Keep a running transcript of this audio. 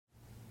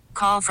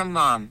call from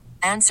mom.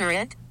 Answer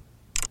it.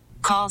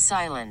 Call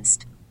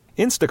silenced.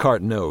 Instacart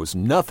knows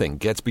nothing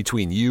gets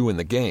between you and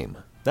the game.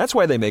 That's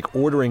why they make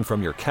ordering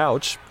from your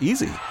couch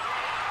easy.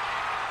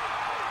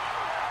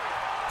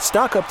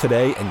 Stock up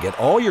today and get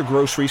all your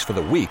groceries for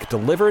the week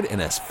delivered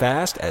in as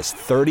fast as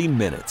 30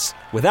 minutes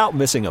without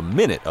missing a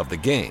minute of the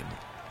game.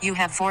 You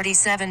have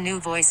 47 new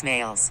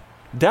voicemails.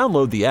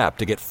 Download the app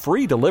to get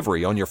free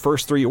delivery on your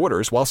first 3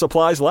 orders while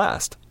supplies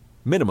last.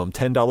 Minimum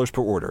 $10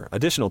 per order.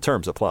 Additional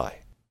terms apply.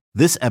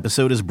 This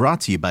episode is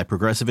brought to you by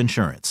Progressive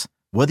Insurance.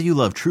 Whether you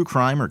love true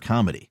crime or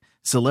comedy,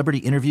 celebrity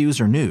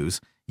interviews or news,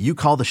 you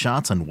call the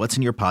shots on what's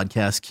in your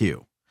podcast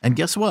queue. And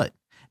guess what?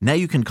 Now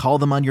you can call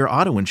them on your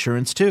auto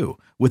insurance too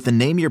with the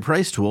Name Your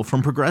Price tool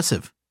from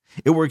Progressive.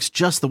 It works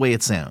just the way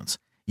it sounds.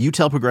 You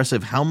tell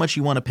Progressive how much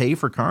you want to pay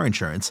for car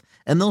insurance,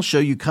 and they'll show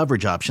you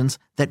coverage options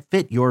that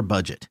fit your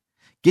budget.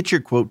 Get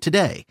your quote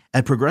today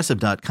at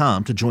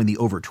Progressive.com to join the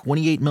over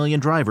 28 million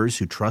drivers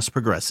who trust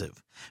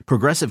Progressive.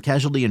 Progressive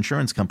Casualty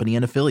Insurance Company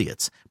and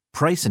Affiliates.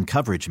 Price and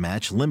coverage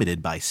match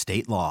limited by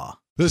state law.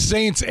 The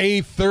Saints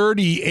a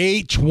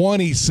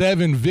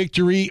 38-27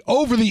 victory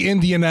over the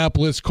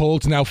Indianapolis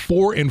Colts, now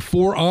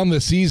 4-4 on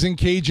the season.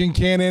 Cajun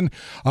Cannon,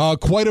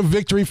 quite a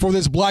victory for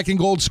this black and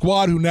gold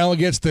squad, who now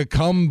gets to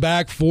come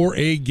back for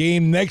a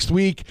game next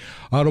week.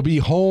 It'll be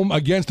home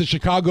against the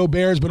Chicago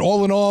Bears, but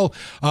all in all,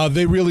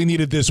 they really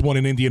needed this one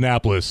in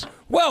Indianapolis.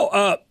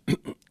 Well,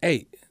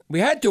 hey, we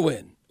had to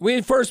win. We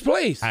in first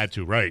place. Had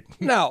to, right.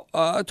 Now,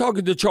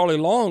 talking to Charlie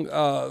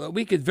Long,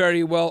 we could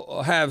very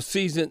well have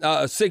season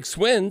 6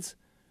 wins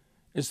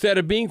instead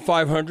of being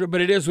 500,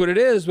 but it is what it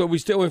is, but we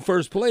still in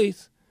first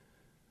place.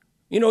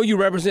 You know, you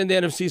represent the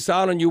NFC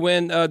South and you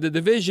win the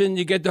division,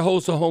 you get to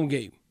host a home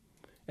game.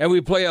 And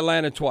we play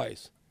Atlanta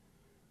twice.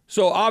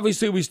 So,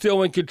 obviously, we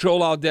still in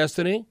control of our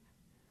destiny.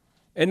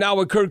 And now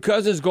with Kirk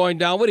Cousins going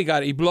down, what do you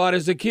got? He blew out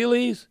his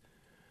Achilles?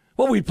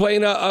 Well, we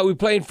playing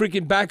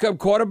freaking backup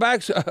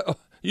quarterbacks?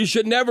 You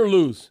should never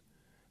lose.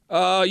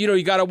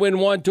 You got to win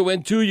 1 to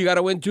win 2. You got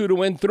to win 2 to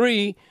win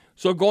 3.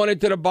 So going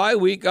into the bye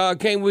week,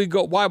 can't we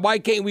go? Why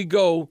can't we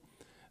go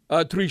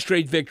 3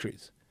 straight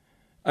victories?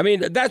 I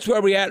mean, that's where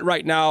we're at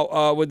right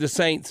now with the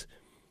Saints.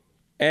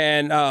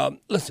 And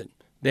listen,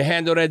 they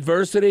handled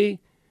adversity.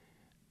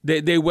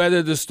 They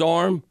weathered the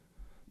storm.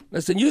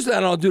 Listen, usually I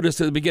don't do this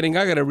at the beginning.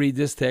 I got to read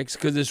this text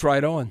because it's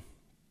right on.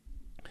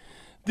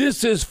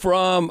 This is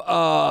from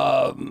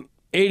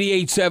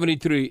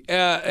 8873.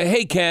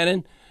 Hey,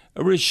 Cannon.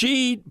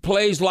 Rashid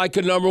plays like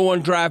a number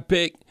 1 draft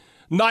pick.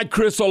 Not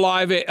Chris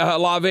Olave,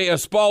 a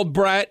spoiled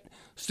brat.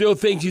 Still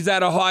thinks he's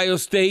at Ohio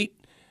State.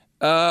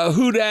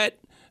 Who dat?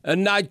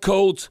 Not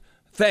Colts.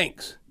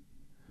 Thanks.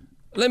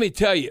 Let me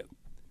tell you,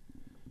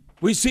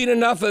 we've seen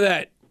enough of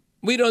that.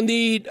 We don't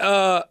need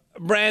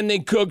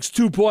Brandon Cooks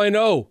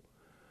 2.0.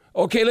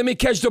 Okay, let me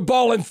catch the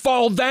ball and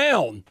fall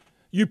down.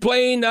 You're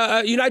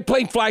not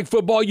playing flag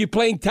football. You're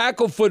playing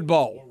tackle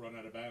football. Or run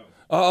out of bounds.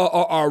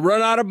 Or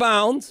run out of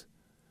bounds.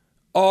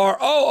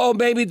 Or,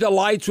 maybe the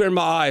lights are in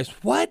my eyes.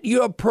 What?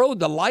 You're a pro.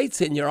 The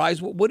lights in your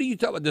eyes. What are you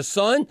talking about? The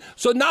sun?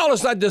 So now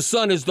it's not the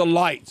sun, it's the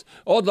lights.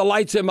 Oh, the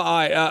lights in my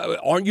eye.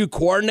 Aren't you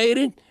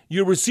coordinated?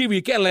 You're a receiver.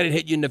 You can't let it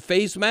hit you in the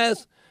face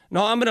mask.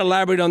 No, I'm going to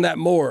elaborate on that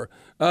more.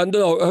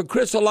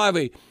 Chris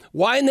Olave,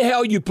 why in the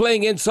hell are you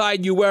playing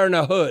inside you wearing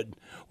a hood?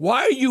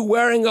 Why are you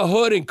wearing a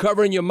hood and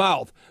covering your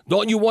mouth?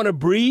 Don't you want to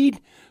breathe?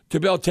 To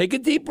be able to take a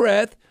deep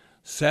breath,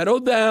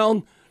 settle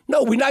down.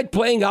 No, we're not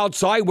playing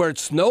outside where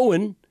it's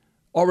snowing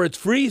or it's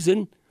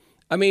freezing.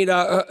 I mean,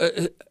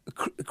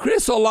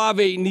 Chris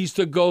Olave needs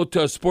to go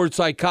to a sports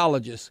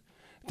psychologist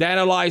to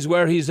analyze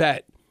where he's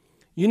at.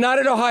 You're not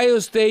at Ohio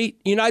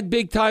State. You're not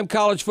big-time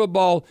college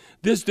football.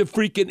 This is the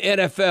freaking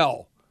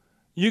NFL.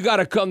 You got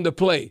to come to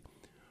play.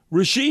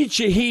 Rashid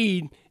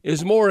Shaheed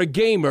is more a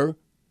gamer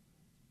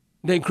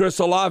than Chris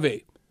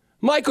Olave.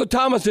 Michael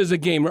Thomas is a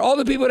gamer. All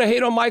the people that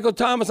hate on Michael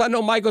Thomas, I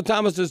know Michael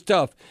Thomas is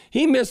tough.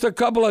 He missed a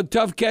couple of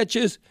tough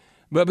catches,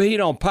 but he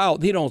don't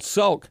pout. He don't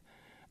sulk.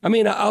 I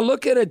mean, I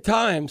look at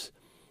times,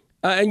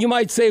 and you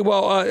might say,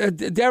 well,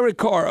 Derek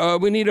Carr,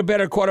 we need a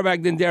better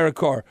quarterback than Derek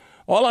Carr.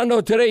 All I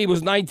know today, he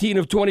was 19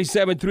 of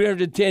 27,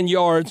 310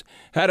 yards,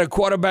 had a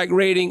quarterback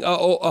rating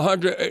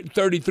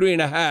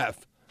 133.5.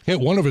 Hit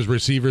one of his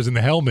receivers in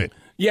the helmet.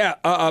 Yeah.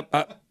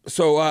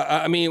 So,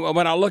 I mean,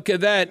 when I look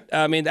at that,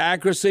 I mean, the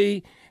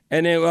accuracy,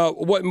 and then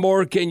what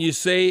more can you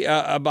say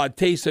about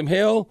Taysom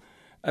Hill?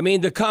 I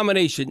mean, the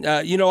combination.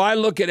 I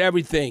look at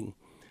everything.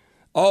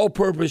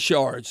 All-purpose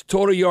yards,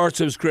 total yards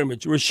from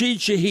scrimmage. Rashid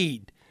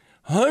Shaheed,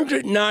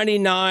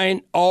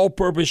 199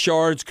 all-purpose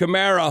yards.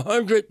 Kamara,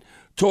 100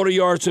 total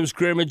yards from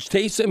scrimmage.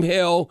 Taysom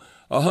Hill,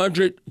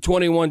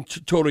 121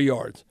 total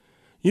yards.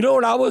 You know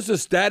what I was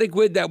ecstatic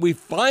with? That we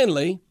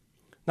finally,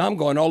 now I'm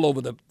going all over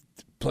the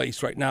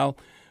place right now,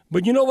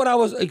 but you know what I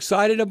was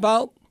excited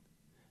about?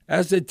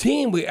 As a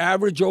team, we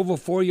average over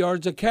 4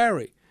 yards a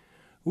carry.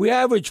 We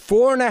averaged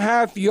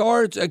 4.5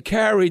 yards a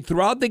carry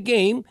throughout the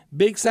game,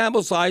 big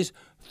sample size,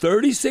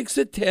 36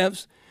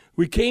 attempts.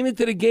 We came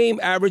into the game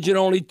averaging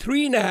only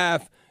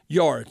 3.5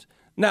 yards.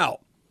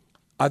 Now,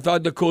 I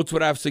thought the Colts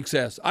would have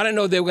success. I didn't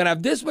know they were going to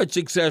have this much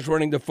success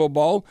running the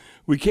football.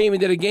 We came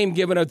into the game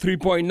giving a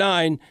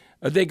 3.9.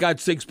 They got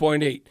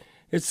 6.8.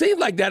 It seemed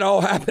like that all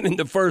happened in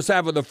the first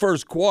half of the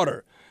first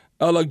quarter.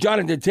 Like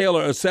Jonathan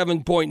Taylor, a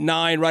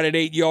 7.9 right at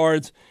 8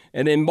 yards,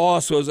 and then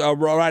Moss was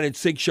right at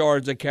 6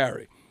 yards a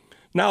carry.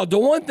 Now, the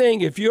one thing,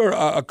 if you're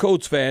a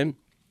Colts fan,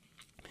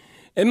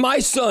 and my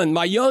son,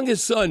 my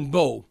youngest son,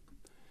 Bo,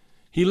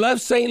 he left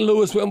St.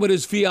 Louis, went with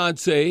his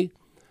fiancée,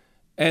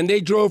 and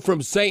they drove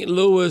from St.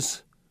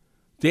 Louis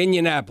to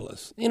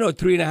Indianapolis,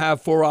 3.5,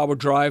 4 hour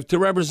drive to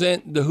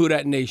represent the Who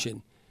Dat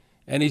Nation.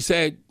 And he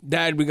said,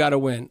 Dad, we got to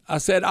win. I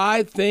said,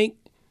 I think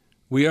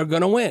we are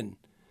going to win.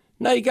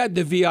 Now, you got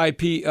the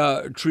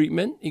VIP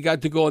treatment. You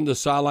got to go on the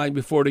sideline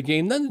before the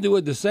game. Nothing to do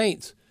with the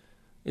Saints.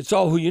 It's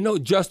all who you know,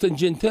 Justin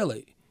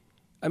Gentile.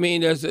 I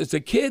mean, it's a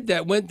kid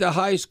that went to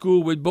high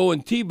school with Bo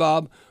and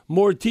T-Bob,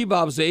 more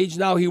T-Bob's age.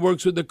 Now he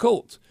works with the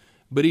Colts,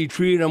 but he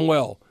treated them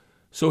well.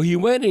 So he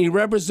went and he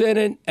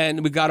represented,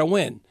 and we got to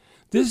win.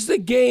 This is the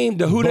game.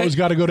 The Who Bo's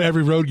got to go to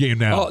every road game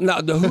now. Oh,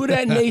 now, the Who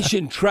Dat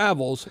Nation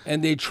travels,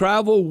 and they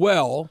travel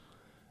well,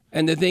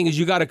 and the thing is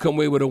you got to come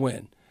away with a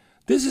win.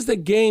 This is the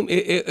game.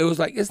 It was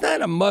like, it's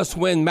not a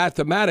must-win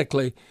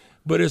mathematically,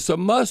 but it's a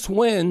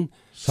must-win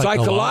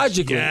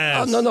psychologically.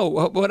 Yes. Oh, no,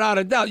 without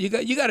a doubt. You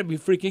got to be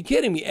freaking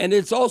kidding me. And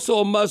it's also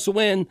a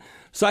must-win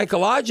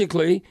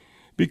psychologically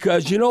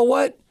because you know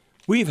what?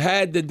 We've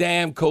had the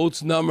damn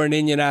Colts number in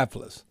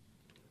Indianapolis.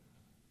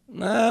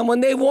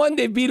 When they won,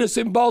 they beat us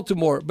in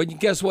Baltimore. But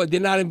guess what?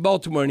 They're not in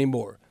Baltimore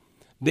anymore.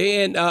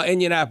 They're in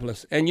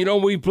Indianapolis. And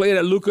we played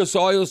at Lucas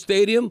Oil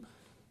Stadium.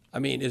 I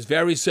mean, it's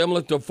very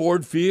similar to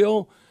Ford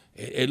Field.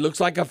 It looks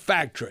like a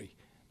factory,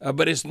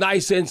 but it's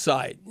nice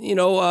inside.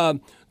 The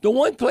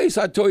one place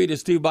I told you this,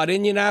 Steve, about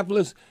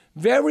Indianapolis,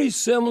 very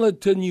similar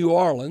to New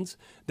Orleans,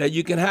 that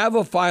you can have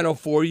a Final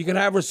Four, you can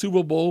have a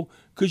Super Bowl,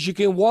 because you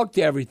can walk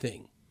to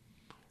everything.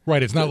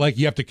 Right, it's not like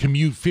you have to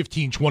commute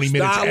 15, 20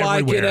 minutes everywhere. It's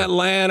not like in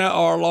Atlanta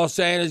or Los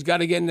Angeles, got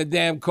to get in the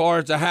damn car,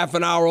 it's a half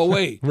an hour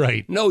away.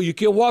 Right. No, you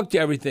can walk to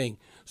everything.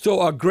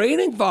 So a great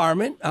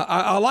environment.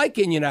 I like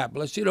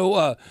Indianapolis.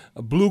 A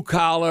blue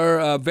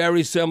collar,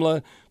 very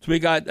similar to we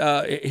got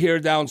here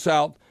down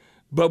south.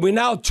 But we're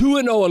now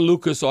 2-0 in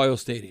Lucas Oil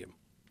Stadium.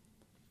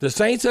 The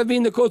Saints have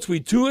been the Colts.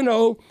 We're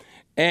 2-0.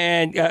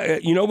 And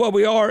you know what?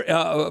 We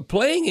are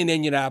playing in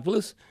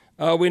Indianapolis.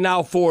 We're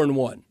now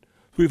 4-1.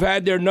 We've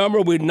had their number.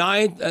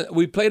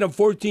 We played them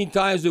 14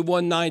 times. We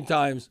won 9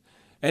 times.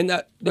 And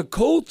the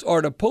Colts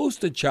are the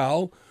poster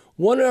child,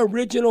 one of the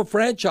original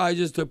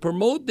franchises to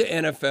promote the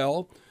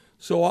NFL.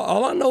 So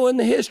all I know in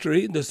the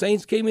history, the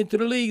Saints came into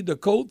the league. The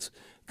Colts,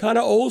 kind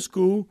of old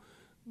school.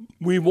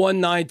 We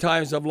won 9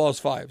 times. I've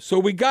lost 5. So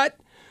we got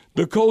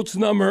the Colts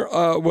number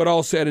with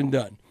all said and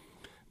done.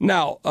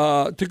 Now,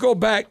 to go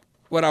back,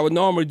 what I would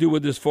normally do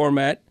with this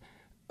format,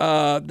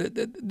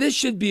 this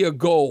should be a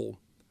goal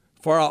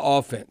for our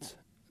offense.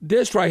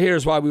 This right here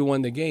is why we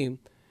won the game.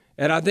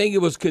 And I think it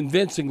was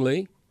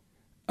convincingly.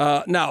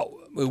 Now,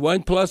 we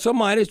went plus or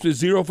minus with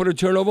 0 for the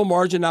turnover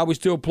margin. Now we're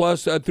still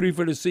plus 3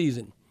 for the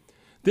season.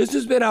 This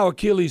has been our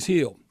Achilles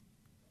heel.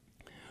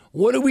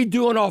 What are we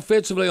doing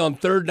offensively on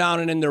third down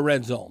and in the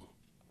red zone?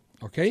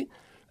 Okay?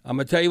 I'm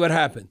going to tell you what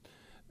happened.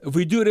 If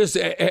we do this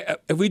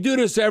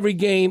every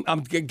game, I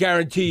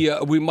guarantee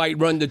you we might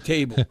run the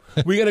table.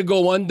 We're going to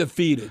go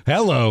undefeated.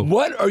 Hello.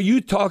 What are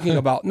you talking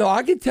about? No,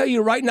 I can tell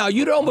you right now,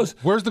 you'd almost...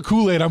 Where's the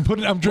Kool-Aid? I'm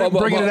bringing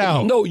it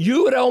out. No,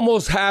 you would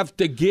almost have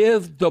to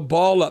give the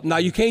ball up. Now,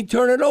 you can't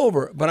turn it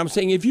over, but I'm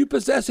saying if you're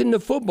possessing the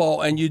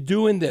football and you're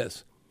doing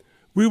this,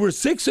 we were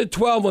 6 of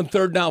 12 on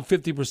third down,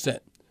 50%.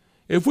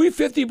 If we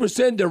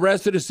 50% the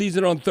rest of the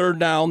season on third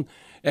down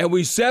and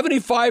we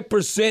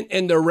 75%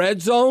 in the red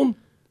zone...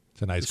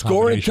 It's a nice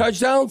scoring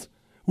touchdowns,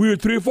 we were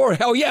 3 or 4.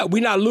 Hell yeah,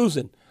 we're not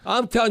losing.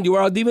 I'm telling you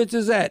where our defense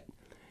is at.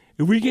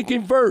 If we can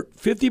convert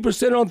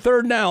 50% on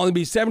third down and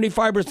be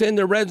 75% in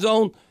the red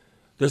zone,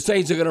 the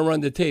Saints are going to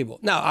run the table.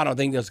 Now, I don't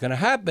think that's going to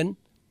happen,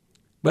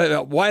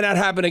 but why not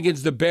happen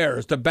against the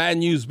Bears, the bad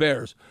news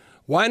Bears?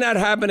 Why not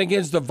happen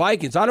against the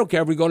Vikings? I don't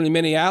care if we go to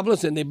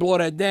Minneapolis and they blow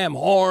that damn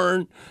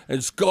horn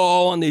and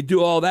skull and they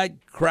do all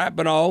that crap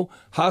and all,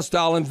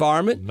 hostile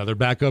environment. Another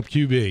backup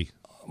QB.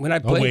 When I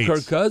played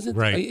Kirk Cousins,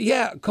 right?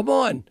 Yeah, come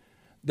on.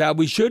 That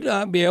we should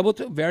be able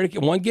to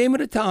one game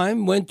at a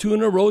time. Win 2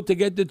 in a row to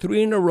get to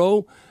 3 in a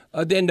row.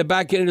 Then the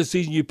back end of the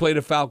season, you play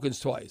the Falcons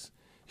twice.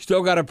 You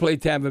still got to play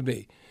Tampa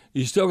Bay.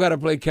 You still got to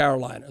play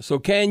Carolina. So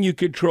can you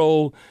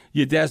control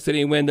your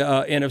destiny and win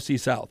the NFC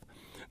South?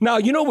 Now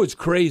you know what's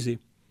crazy,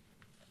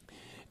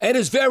 and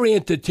it's very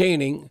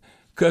entertaining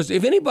because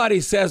if anybody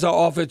says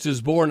our offense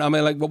is boring, I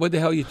mean, like, well, what the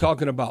hell are you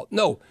talking about?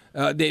 No,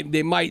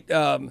 they might.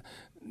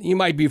 You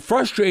might be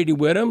frustrated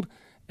with them,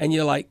 and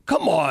you're like,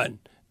 come on.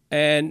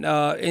 And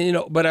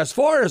but as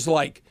far as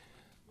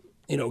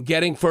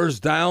getting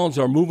first downs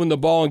or moving the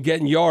ball and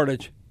getting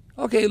yardage,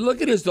 okay,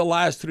 look at the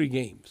last 3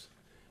 games.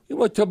 You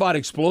want to talk about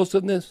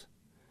explosiveness?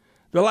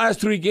 The last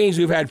 3 games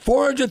we've had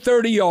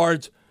 430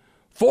 yards,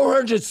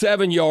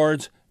 407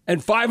 yards,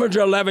 and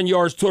 511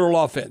 yards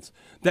total offense.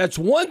 That's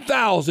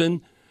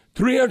 1,000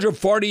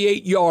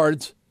 348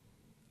 yards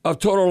of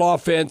total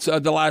offense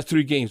the last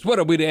 3 games. What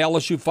are we, the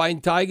LSU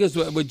Fighting Tigers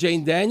with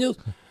Jane Daniels?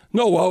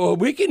 No,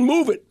 we can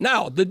move it.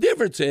 Now, the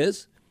difference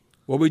is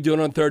what we doing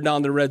on third down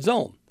in the red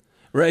zone.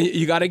 Right?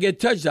 You got to get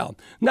touchdown.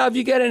 Now, if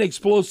you get an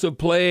explosive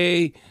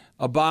play,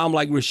 a bomb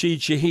like Rashid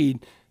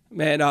Shaheed,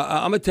 man,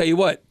 I'm going to tell you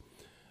what.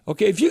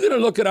 Okay, if you're going to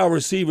look at our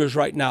receivers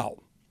right now,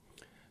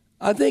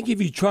 I think if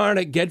you're trying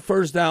to get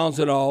first downs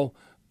at all,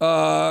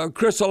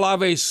 Chris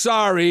Olave,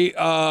 sorry,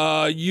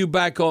 you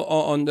back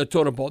on the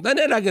totem pole. Then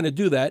they're not going to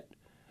do that.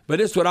 But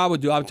this is what I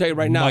would do. I'll tell you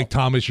right now. Mike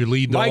Thomas, your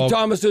lead dog. Mike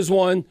Thomas is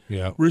 1.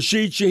 Yeah.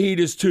 Rashid Shaheed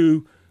is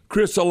 2.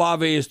 Chris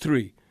Olave is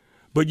 3.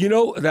 But you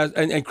know,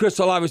 and Chris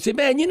Olave said,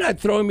 man, you're not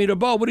throwing me the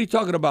ball. What are you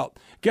talking about?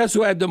 Guess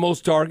who had the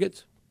most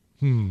targets?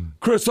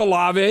 Chris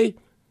Olave.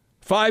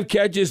 5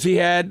 catches. He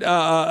had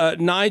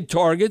 9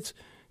 targets.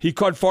 He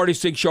caught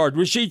 46 yards.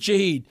 Rashid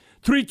Shaheed,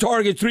 3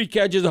 targets, 3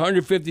 catches,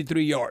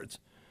 153 yards.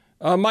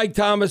 Mike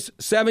Thomas,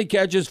 7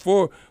 catches,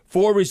 4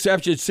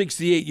 receptions,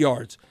 68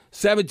 yards,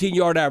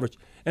 17-yard average.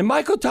 And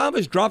Michael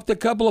Thomas dropped a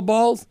couple of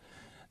balls,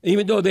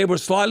 even though they were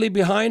slightly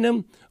behind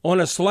him on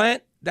a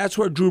slant. That's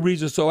where Drew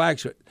Brees is so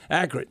accurate.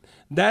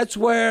 That's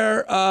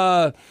where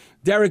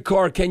Derek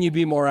Carr, can you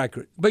be more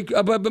accurate?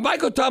 But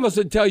Michael Thomas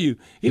would tell you,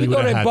 even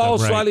though that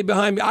ball's slightly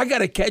behind me, I got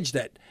to catch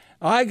that.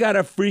 I got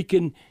to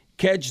freaking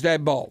catch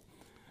that ball.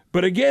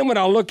 But again, when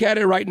I look at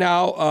it right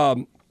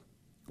now,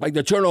 like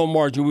the turnover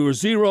margin, we were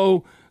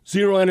 0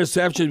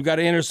 interceptions. We got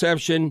an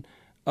interception.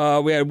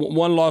 We had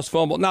 1 lost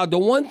fumble. Now, the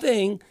one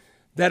thing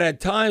that at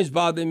times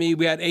bothered me,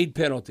 we had 8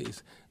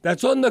 penalties.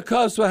 That's on the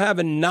cusp of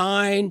having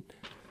 9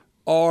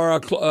 or,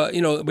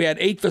 we had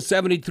 8 for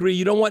 73.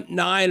 You don't want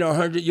 9 or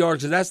 100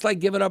 yards because that's like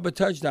giving up a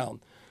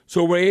touchdown.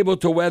 So we're able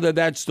to weather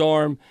that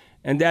storm,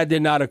 and that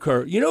did not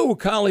occur. You know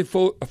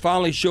who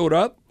finally showed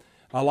up?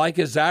 I like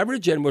his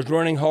average and was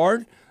running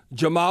hard.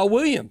 Jamal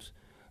Williams.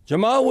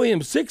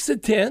 6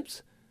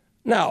 attempts.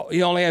 Now,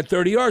 he only had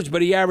 30 yards,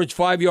 but he averaged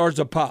 5 yards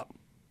a pop.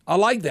 I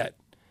like that.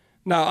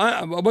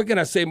 Now, what can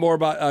I say more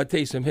about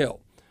Taysom Hill?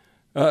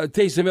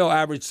 Taysom Hill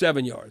averaged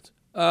 7 yards.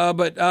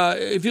 But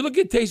if you look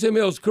at Taysom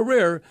Hill's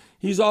career,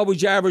 he's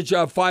always averaged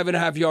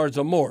 5.5 yards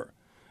or more.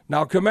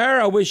 Now,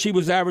 Kamara, I wish he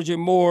was averaging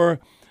more,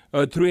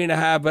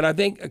 3.5, but I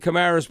think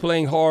Kamara's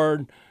playing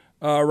hard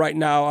right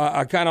now.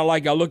 I kind of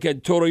like, I look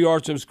at total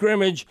yards from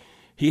scrimmage.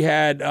 He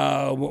had,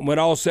 when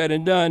all said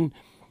and done,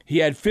 he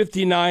had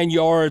 59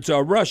 yards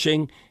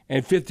rushing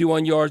and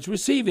 51 yards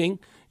receiving.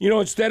 You know,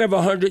 instead of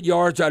 100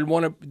 yards, I'd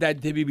want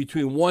that to be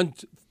between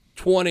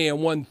 120 and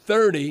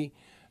 130.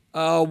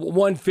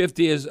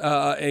 150 is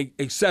an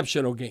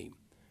exceptional game.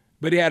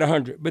 But he had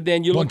 100. But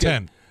then you look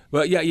 110.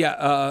 But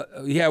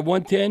he had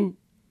 110.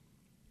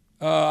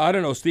 I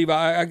don't know, Steve.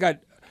 I got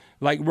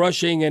like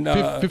rushing and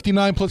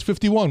 59 plus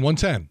 51,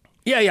 110.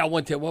 Yeah,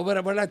 110. Well, what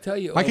did I tell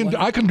you? I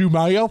can do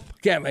Mario.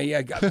 Yeah, man.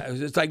 Yeah,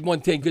 it's like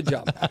 110. Good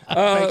job.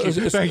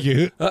 Thank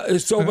you.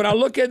 So when I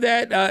look at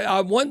that, I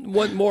want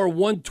more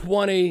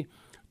 120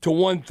 to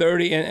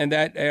 130 in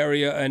that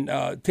area. And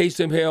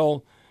Taysom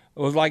Hill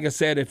was, like I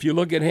said, if you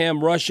look at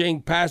him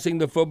rushing, passing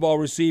the football,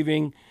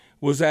 receiving,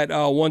 was at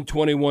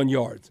 121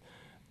 yards.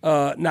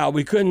 Now,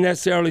 we couldn't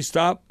necessarily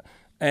stop.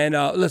 And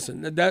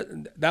listen,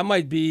 that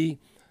might be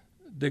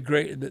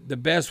the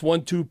best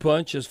 1-2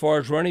 punch as far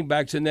as running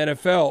backs in the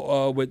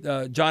NFL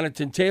with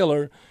Jonathan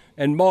Taylor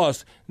and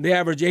Moss. They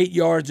average 8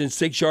 yards and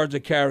 6 yards a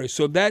carry.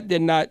 So that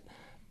did not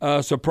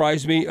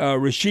surprise me.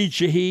 Rashid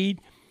Shaheed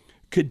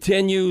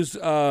continues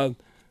to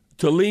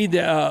lead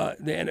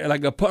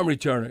like a punt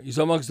returner. He's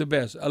amongst the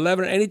best.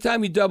 11.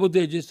 Anytime he double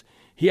digits,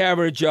 he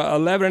averaged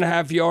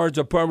 11.5 yards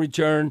a punt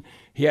return.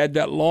 He had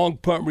that long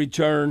punt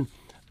return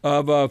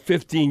of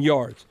 15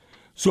 yards.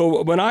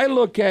 So when I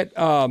look at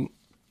I'm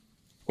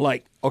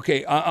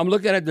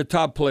looking at the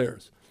top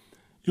players.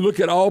 You look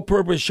at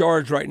all-purpose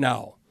yards right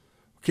now.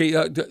 Okay,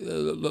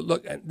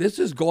 look, this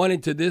is going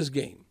into this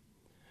game.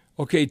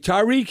 Okay,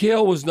 Tyreek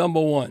Hill was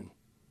number 1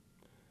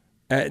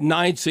 at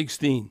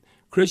 916.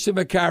 Christian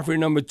McCaffrey,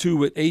 number 2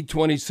 with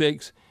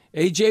 826.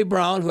 A.J.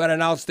 Brown, who had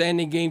an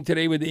outstanding game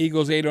today with the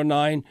Eagles,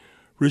 809.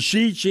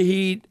 Rashid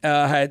Shaheed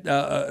had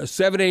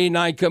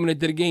 789 coming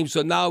into the game,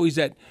 so now he's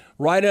at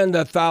right under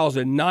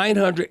 1,000,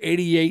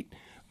 988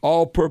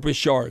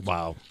 all-purpose yards.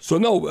 Wow. So,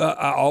 no,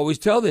 I always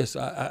tell this.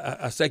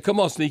 I say, come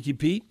on, Sneaky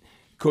Pete.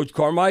 Coach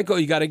Carmichael,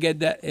 you got to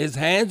get his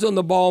hands on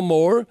the ball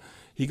more.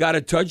 He got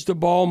to touch the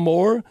ball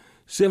more,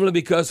 simply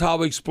because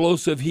how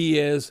explosive he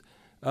is,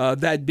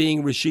 that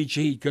being Rashid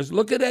Shaheed. Because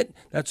look at that.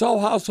 That's all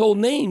household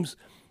names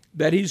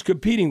that he's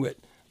competing with.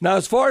 Now,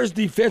 as far as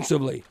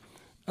defensively,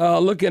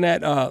 looking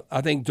at,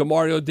 I think,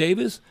 Demario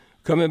Davis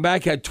coming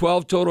back, had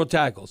 12 total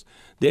tackles.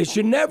 There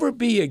should never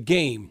be a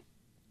game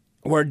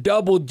where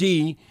Double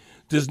D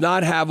does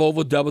not have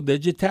over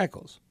double-digit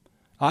tackles.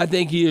 I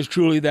think he is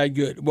truly that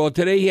good. Well,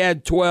 today he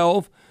had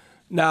 12.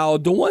 Now,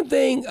 the one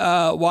thing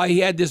why he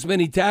had this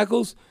many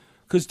tackles,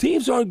 because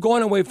teams aren't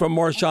going away from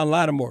Marshawn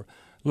Lattimore.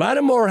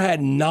 Lattimore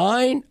had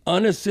 9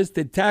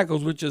 unassisted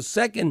tackles, which is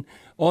second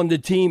on the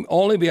team,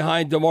 only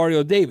behind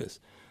Demario Davis.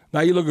 Now,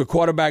 you look at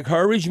quarterback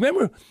hurries.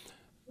 Remember,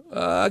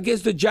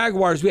 against the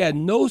Jaguars, we had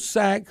no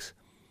sacks,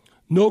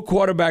 no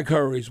quarterback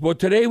hurries. Well,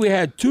 today we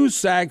had 2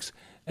 sacks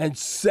and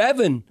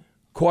 7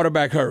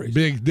 quarterback hurries.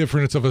 Big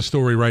difference of a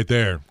story right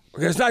there.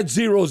 It's not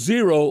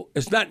 0-0.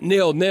 It's not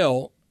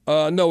 0-0.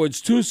 No,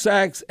 it's 2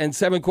 sacks and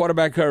 7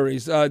 quarterback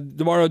hurries.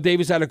 Demario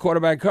Davis had a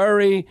quarterback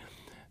hurry.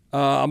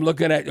 I'm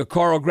looking at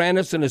Carl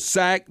Granderson, a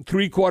sack,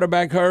 3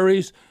 quarterback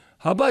hurries.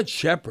 How about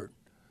Shepard?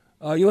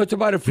 You want to talk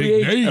about a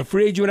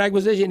free agent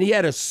acquisition? He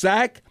had a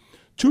sack,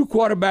 2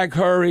 quarterback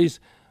hurries,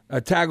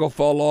 a tackle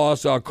for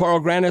loss.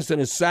 Carl Granderson,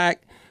 a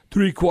sack,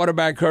 3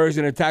 quarterback hurries,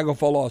 and a tackle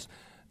for loss.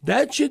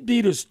 That should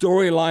be the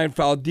storyline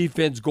for our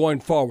defense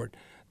going forward.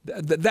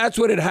 That's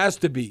what it has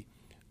to be.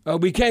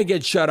 We can't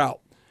get shut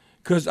out.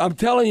 Because I'm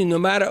telling you, no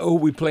matter who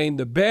we playing,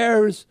 the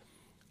Bears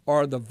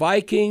or the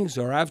Vikings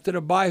or after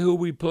the bye who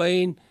we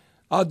playing,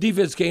 our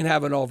defense can't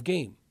have an off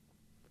game.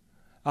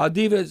 Our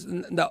defense,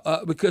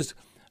 because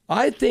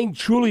I think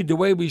truly the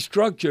way we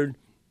structured,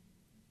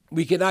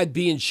 we cannot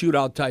be in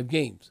shootout type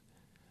games.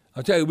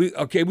 I'll tell you,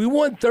 we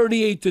won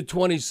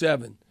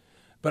 38-27,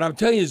 but I'm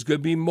telling you, it's going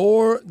to be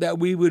more that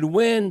we would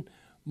win,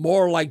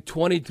 more like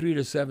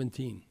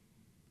 23-17.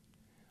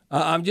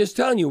 I'm just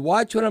telling you,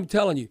 watch what I'm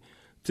telling you.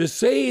 To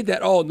say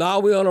that, now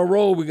we're on a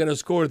roll, we're going to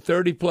score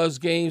 30-plus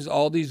games,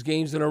 all these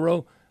games in a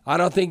row, I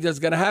don't think that's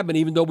going to happen,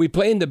 even though we're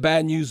playing the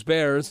bad news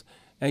Bears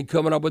and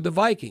coming up with the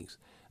Vikings.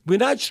 We're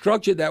not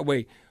structured that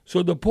way.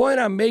 So the point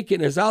I'm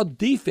making is our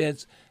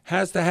defense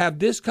has to have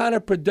this kind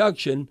of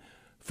production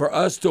for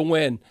us to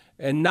win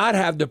and not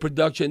have the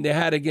production they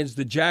had against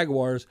the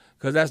Jaguars,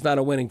 because that's not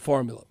a winning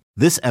formula.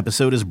 This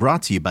episode is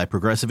brought to you by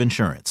Progressive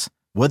Insurance.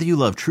 Whether you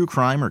love true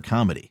crime or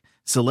comedy,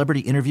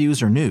 celebrity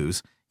interviews or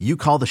news, you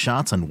call the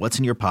shots on what's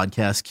in your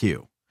podcast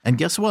queue. And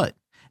guess what?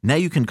 Now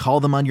you can call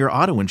them on your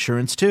auto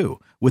insurance too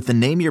with the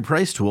Name Your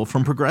Price tool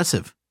from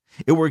Progressive.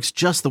 It works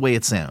just the way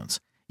it sounds.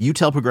 You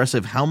tell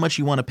Progressive how much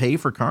you want to pay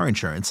for car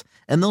insurance,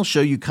 and they'll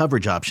show you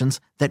coverage options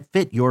that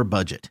fit your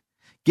budget.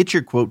 Get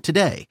your quote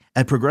today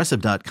at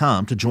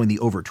Progressive.com to join the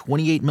over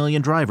 28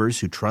 million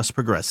drivers who trust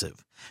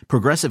Progressive.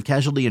 Progressive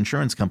Casualty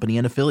Insurance Company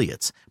and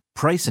Affiliates.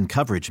 Price and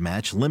coverage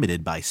match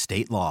limited by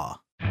state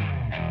law.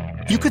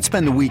 You could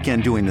spend the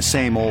weekend doing the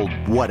same old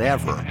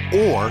whatever,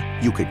 or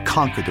you could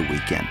conquer the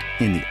weekend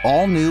in the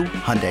all-new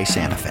Hyundai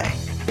Santa Fe.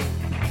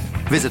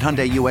 Visit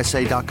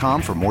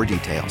HyundaiUSA.com for more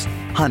details.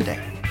 Hyundai,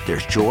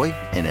 there's joy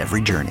in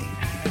every journey.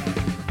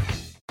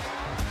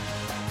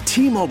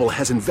 T-Mobile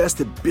has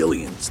invested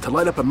billions to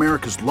light up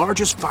America's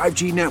largest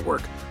 5G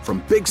network,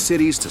 from big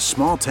cities to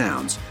small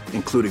towns,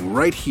 including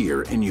right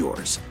here in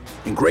yours.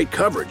 And great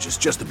coverage is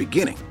just the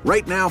beginning.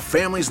 Right now,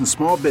 families and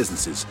small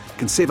businesses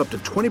can save up to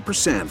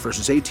 20%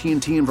 versus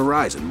AT&T and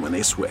Verizon when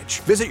they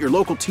switch. Visit your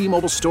local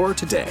T-Mobile store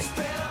today.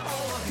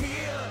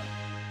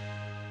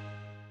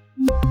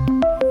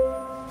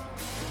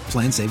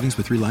 Plan savings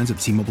with 3 lines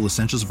of T-Mobile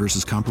Essentials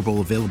versus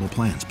comparable available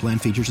plans. Plan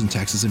features and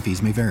taxes and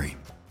fees may vary.